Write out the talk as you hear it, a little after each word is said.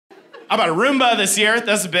I bought a Roomba this year.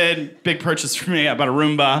 That's a big purchase for me. I bought a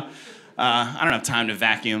Roomba. I don't have time to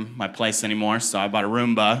vacuum my place anymore, so I bought a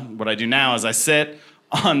Roomba. What I do now is I sit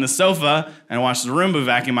on the sofa and I watch the Roomba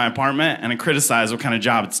vacuum my apartment and I criticize what kind of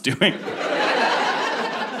job it's doing.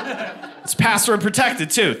 It's password protected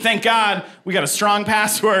too. Thank God we got a strong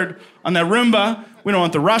password on that Roomba. We don't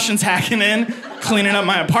want the Russians hacking in, cleaning up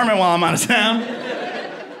my apartment while I'm out of town.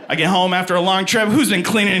 I get home after a long trip. Who's been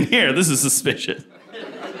cleaning in here? This is suspicious.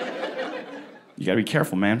 You gotta be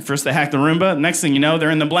careful, man. First they hack the Roomba, next thing you know, they're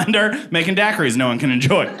in the blender making daiquiris no one can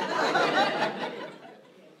enjoy.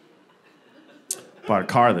 Bought a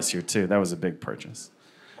car this year too. That was a big purchase.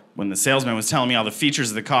 When the salesman was telling me all the features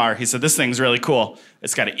of the car, he said, this thing's really cool.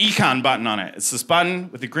 It's got an econ button on it. It's this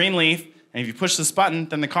button with a green leaf, and if you push this button,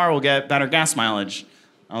 then the car will get better gas mileage.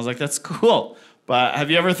 I was like, that's cool. But have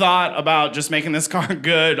you ever thought about just making this car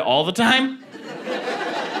good all the time?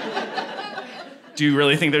 Do you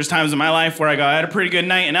really think there's times in my life where I go, I had a pretty good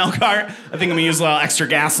night in Elkhart. I think I'm gonna use a little extra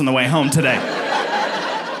gas on the way home today.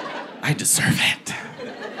 I deserve it.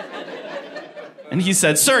 And he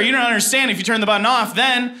said, sir, you don't understand. If you turn the button off,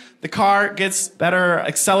 then the car gets better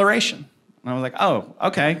acceleration. And I was like, oh,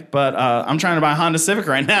 okay, but I'm trying to buy a Honda Civic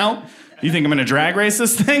right now. You think I'm gonna drag race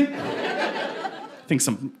this thing? I think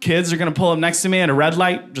some kids are gonna pull up next to me at a red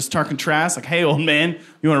light, just talking trash, like, hey, old man,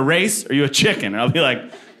 you wanna race or you a chicken? And I'll be like,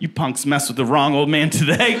 you punks messed with the wrong old man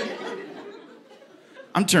today.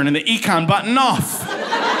 I'm turning the econ button off.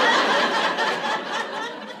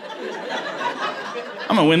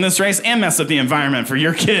 I'm gonna win this race and mess up the environment for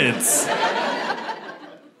your kids.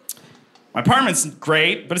 My apartment's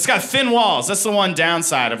great, but it's got thin walls. That's the one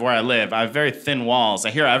downside of where I live. I have very thin walls. I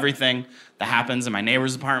hear everything that happens in my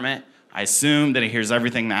neighbor's apartment. I assume that he hears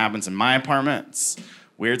everything that happens in my apartment. It's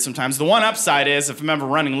weird sometimes. The one upside is if I'm ever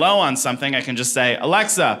running low on something, I can just say,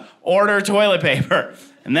 Alexa, order toilet paper.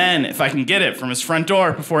 And then if I can get it from his front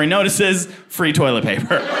door before he notices, free toilet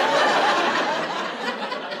paper.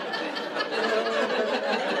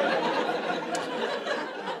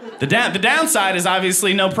 The downside is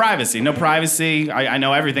obviously no privacy. No privacy. I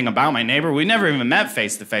know everything about my neighbor. We never even met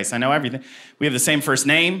face to face. I know everything. We have the same first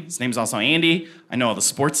name. His name's also Andy. I know all the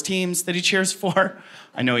sports teams that he cheers for.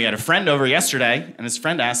 I know he had a friend over yesterday, and his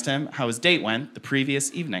friend asked him how his date went the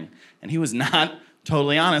previous evening. And he was not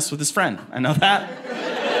totally honest with his friend. I know that.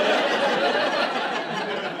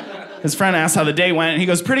 His friend asked how the date went, and he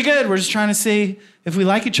goes, pretty good. We're just trying to see if we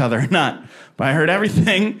like each other or not. But I heard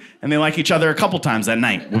everything, and they like each other a couple times that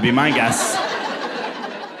night, would be my guess.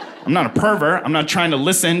 I'm not a pervert. I'm not trying to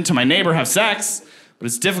listen to my neighbor have sex, but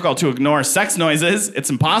it's difficult to ignore sex noises. It's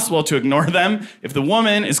impossible to ignore them if the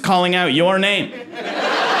woman is calling out your name.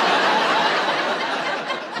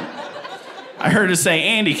 I heard her say,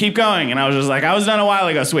 Andy, keep going. And I was just like, I was done a while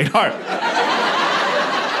ago, sweetheart.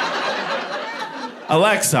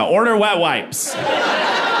 Alexa, order wet wipes.